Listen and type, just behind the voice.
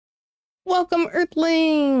Welcome,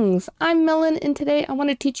 Earthlings! I'm Melon, and today I want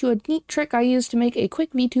to teach you a neat trick I use to make a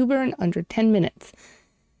quick VTuber in under 10 minutes.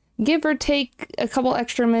 Give or take a couple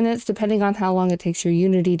extra minutes, depending on how long it takes your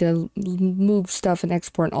Unity to move stuff and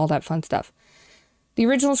export and all that fun stuff. The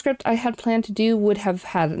original script I had planned to do would have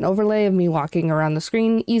had an overlay of me walking around the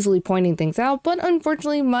screen, easily pointing things out, but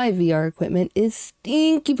unfortunately my VR equipment is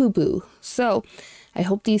stinky poo-poo. So, I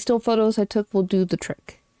hope these still photos I took will do the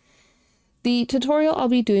trick. The tutorial I'll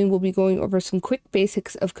be doing will be going over some quick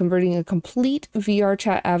basics of converting a complete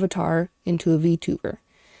VRChat avatar into a VTuber.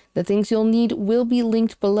 The things you'll need will be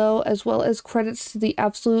linked below, as well as credits to the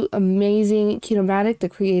absolute amazing Kinematic, the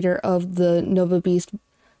creator of the Nova Beast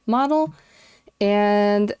model.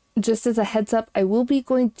 And just as a heads up, I will be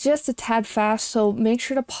going just a tad fast, so make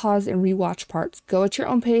sure to pause and rewatch parts. Go at your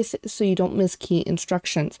own pace so you don't miss key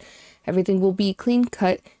instructions. Everything will be clean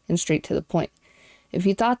cut and straight to the point. If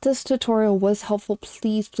you thought this tutorial was helpful,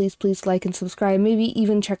 please like and subscribe. Maybe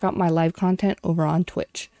even check out my live content over on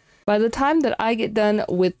Twitch. By the time that I get done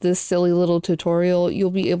with this silly little tutorial, you'll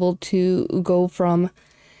be able to go from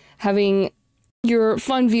having your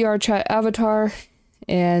fun VRChat avatar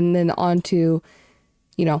and then on to,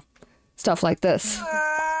 you know, stuff like this.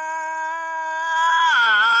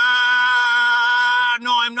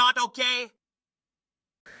 No, I'm not okay.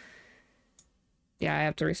 Yeah, I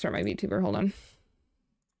have to restart my VTuber. Hold on.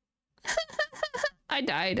 I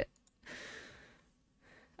died.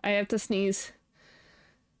 I have to sneeze.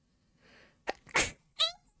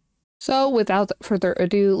 So without further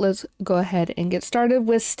ado, let's go ahead and get started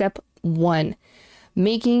with step 1,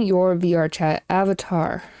 making your VRChat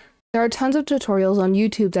avatar. There are tons of tutorials on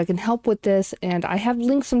YouTube that can help with this, and I have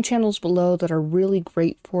linked some channels below that are really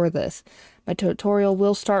great for this. My tutorial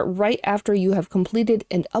will start right after you have completed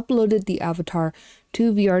and uploaded the avatar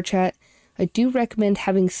to VRChat. I do recommend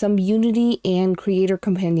having some Unity and Creator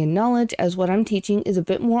Companion knowledge, as what I'm teaching is a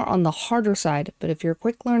bit more on the harder side, but if you're a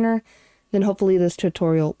quick learner, then hopefully this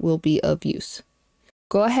tutorial will be of use.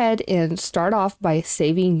 Go ahead and start off by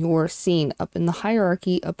saving your scene up in the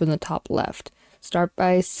hierarchy up in the top left. Start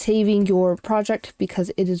by saving your project because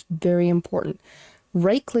it is very important.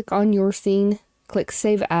 Right-click on your scene, click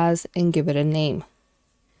Save As, and give it a name.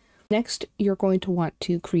 Next, you're going to want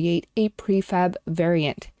to create a prefab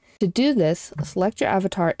variant. To do this, select your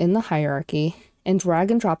avatar in the hierarchy and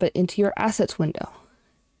drag and drop it into your Assets window.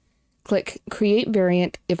 Click Create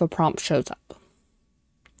Variant if a prompt shows up.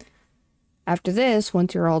 After this,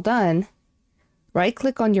 once you're all done,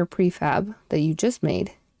 right-click on your prefab that you just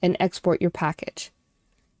made and export your package.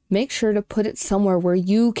 Make sure to put it somewhere where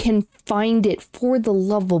you can find it, for the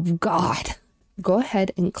love of God. Go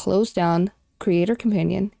ahead and close down Creator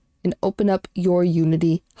Companion and open up your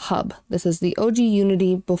Unity hub. This is the OG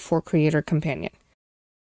Unity before Creator Companion.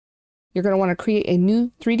 You're going to want to create a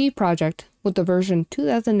new 3D project with the version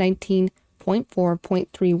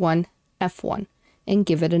 2019.4.31 F1 and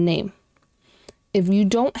give it a name. If you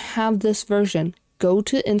don't have this version, go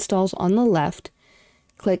to Installs on the left,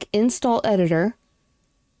 click Install Editor,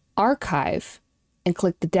 Archive, and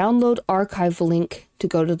click the Download Archive link to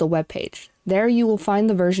go to the web page. There you will find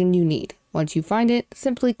the version you need. Once you find it,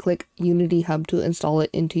 simply click Unity Hub to install it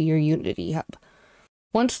into your Unity Hub.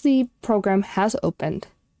 Once the program has opened,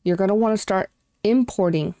 you're going to want to start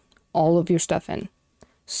importing all of your stuff in.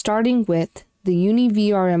 Starting with the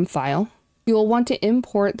UniVRM file, you'll want to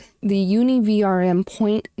import the UniVRM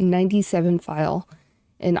 .97 file.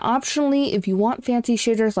 And optionally, if you want fancy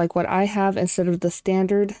shaders like what I have instead of the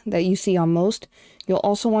standard that you see on most, you'll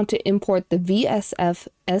also want to import the VSF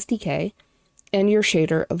SDK and your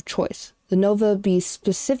shader of choice. The Nova Beast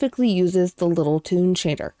specifically uses the Little Toon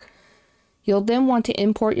shader. You'll then want to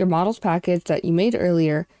import your models package that you made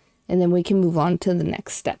earlier, and then we can move on to the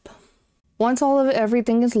next step. Once all of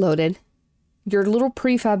everything is loaded, your little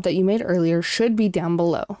prefab that you made earlier should be down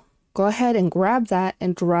below. Go ahead and grab that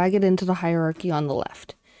and drag it into the hierarchy on the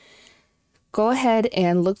left. Go ahead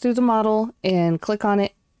and look through the model and click on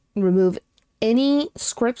it. Remove any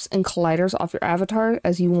scripts and colliders off your avatar,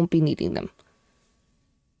 as you won't be needing them.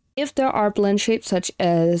 If there are blend shapes such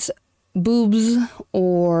as boobs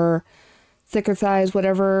or thicker thighs,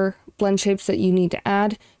 whatever blend shapes that you need to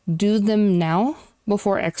add, do them now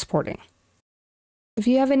before exporting. If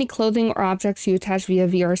you have any clothing or objects you attach via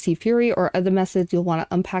VRC Fury or other methods, you'll want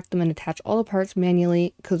to unpack them and attach all the parts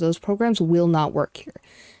manually, because those programs will not work here.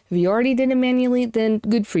 If you already did it manually, then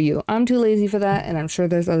good for you. I'm too lazy for that, and I'm sure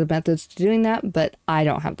there's other methods to doing that, but I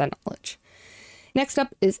don't have that knowledge. Next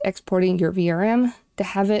up is exporting your VRM to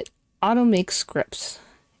have it auto-make scripts.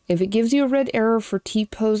 If it gives you a red error for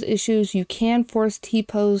T-pose issues, you can force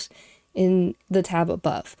T-pose in the tab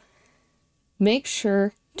above. Make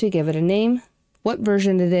sure to give it a name, what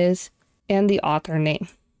version it is, and the author name.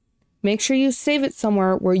 Make sure you save it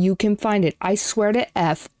somewhere where you can find it. I swear to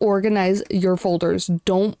F, organize your folders.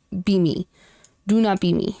 Don't be me. Do not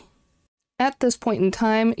be me. At this point in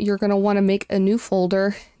time, you're going to want to make a new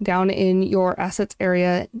folder down in your assets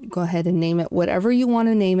area. Go ahead and name it whatever you want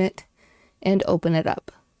to name it and open it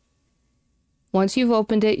up. Once you've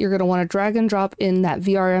opened it, you're going to want to drag and drop in that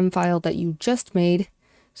VRM file that you just made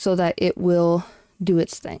so that it will do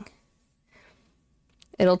its thing.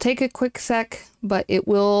 It'll take a quick sec, but it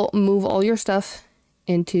will move all your stuff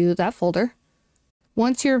into that folder.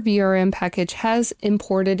 Once your VRM package has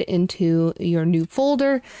imported into your new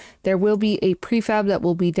folder, there will be a prefab that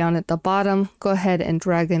will be down at the bottom. Go ahead and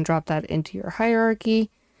drag and drop that into your hierarchy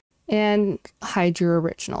and hide your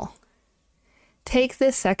original. Take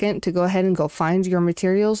this second to go ahead and go find your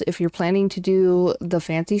materials if you're planning to do the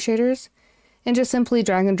fancy shaders, and just simply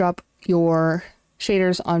drag and drop your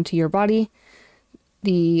shaders onto your body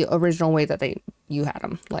the original way that you had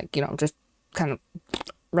them. Like, you know, just kind of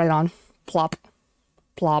right on, plop.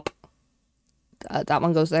 Plop. That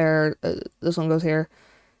one goes there. This one goes here.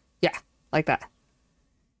 Yeah, like that.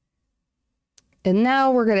 And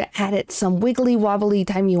now we're going to add it some wiggly wobbly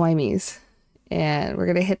timey-wimeys. And we're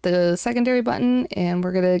going to hit the secondary button and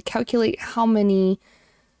we're going to calculate how many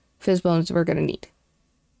fizz bones we're going to need.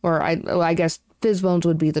 Or I guess fizz bones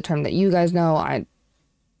would be the term that you guys know.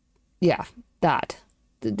 Yeah, that.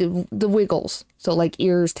 The wiggles. So like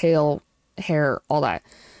ears, tail, hair, all that.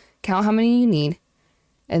 Count how many you need.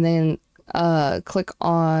 And then click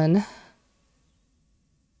on,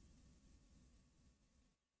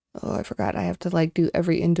 oh, I forgot. I have to like do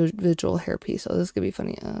every individual hair piece. So this could be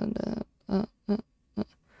funny.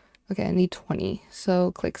 Okay, I need 20.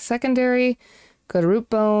 So click secondary, go to root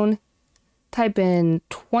bone, type in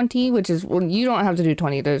 20, which is, well, you don't have to do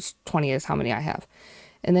 20. There's 20 is how many I have.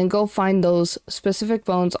 And then go find those specific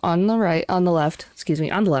bones on the right, on the left, excuse me,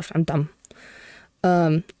 on the left. I'm dumb.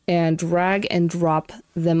 And drag and drop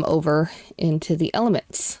them over into the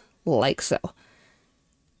elements, like so.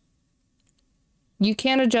 You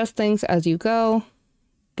can adjust things as you go,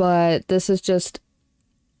 but this is just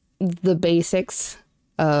the basics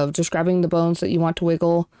of just grabbing the bones that you want to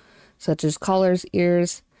wiggle, such as collars,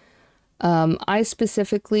 ears. I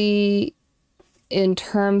specifically, in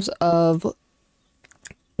terms of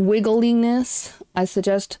wiggliness, I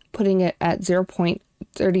suggest putting it at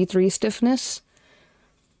 0.33 stiffness.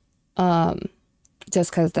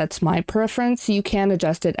 Just because that's my preference. You can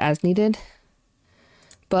adjust it as needed.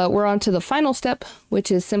 But we're on to the final step, which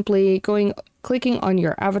is simply clicking on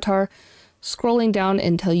your avatar, scrolling down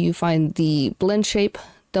until you find the blend shape,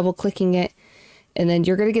 double clicking it, and then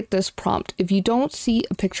you're going to get this prompt. If you don't see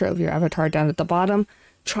a picture of your avatar down at the bottom,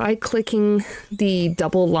 try clicking the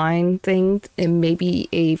double line thing and maybe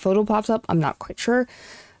a photo pops up. I'm not quite sure,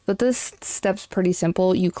 but this step's pretty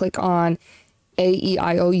simple. You click on A, E,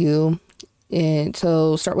 I, O, U, and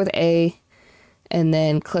so start with A, and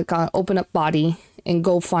then click on open up body and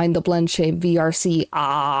go find the blend shape VRC,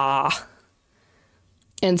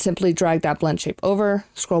 and simply drag that blend shape over,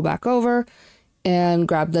 scroll back over, and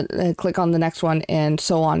grab the click on the next one, and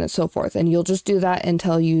so on and so forth. And you'll just do that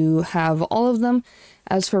until you have all of them.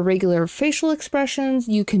 As for regular facial expressions,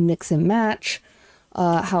 you can mix and match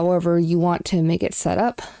however you want to make it set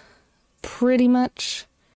up, pretty much.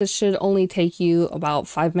 This should only take you about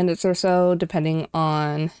 5 minutes or so, depending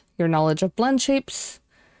on your knowledge of blend shapes.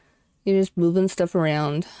 You're just moving stuff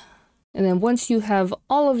around. And then once you have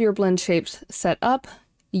all of your blend shapes set up,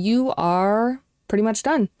 you are pretty much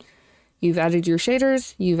done. You've added your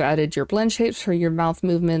shaders, you've added your blend shapes for your mouth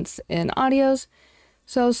movements and audios.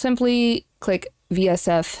 So simply click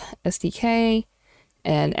VSF SDK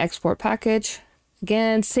and export package.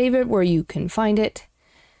 Again, save it where you can find it.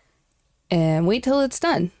 And wait till it's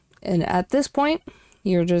done. And at this point,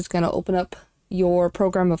 you're just going to open up your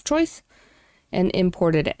program of choice and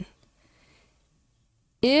import it in.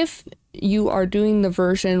 If you are doing the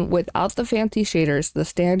version without the fancy shaders, the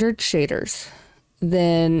standard shaders,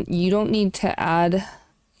 then you don't need to add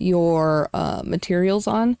your materials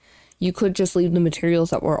on. You could just leave the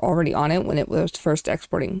materials that were already on it when it was first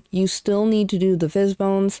exporting. You still need to do the fizz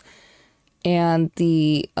bones and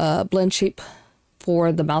the blend shape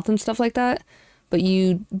for the mouth and stuff like that, but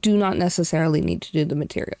you do not necessarily need to do the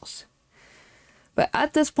materials. But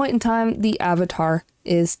at this point in time, the avatar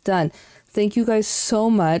is done. Thank you guys so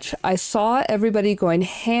much. I saw everybody going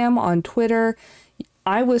ham on Twitter.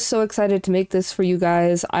 I was so excited to make this for you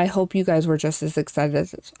guys. I hope you guys were just as excited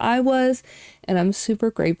as I was, and I'm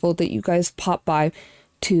super grateful that you guys popped by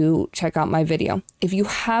to check out my video. If you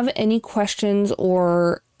have any questions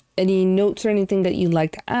or any notes or anything that you'd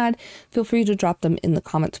like to add, feel free to drop them in the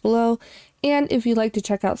comments below. And if you'd like to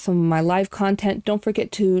check out some of my live content, don't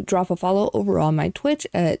forget to drop a follow over on my Twitch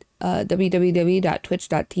at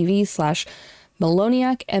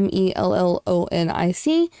www.twitch.tv/Melloniac,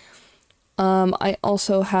 MELLONIC. I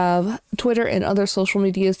also have Twitter and other social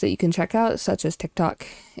medias that you can check out, such as TikTok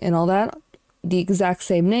and all that. The exact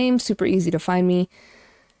same name, super easy to find me.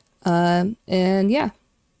 And yeah,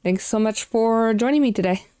 thanks so much for joining me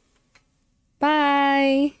today.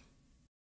 Bye!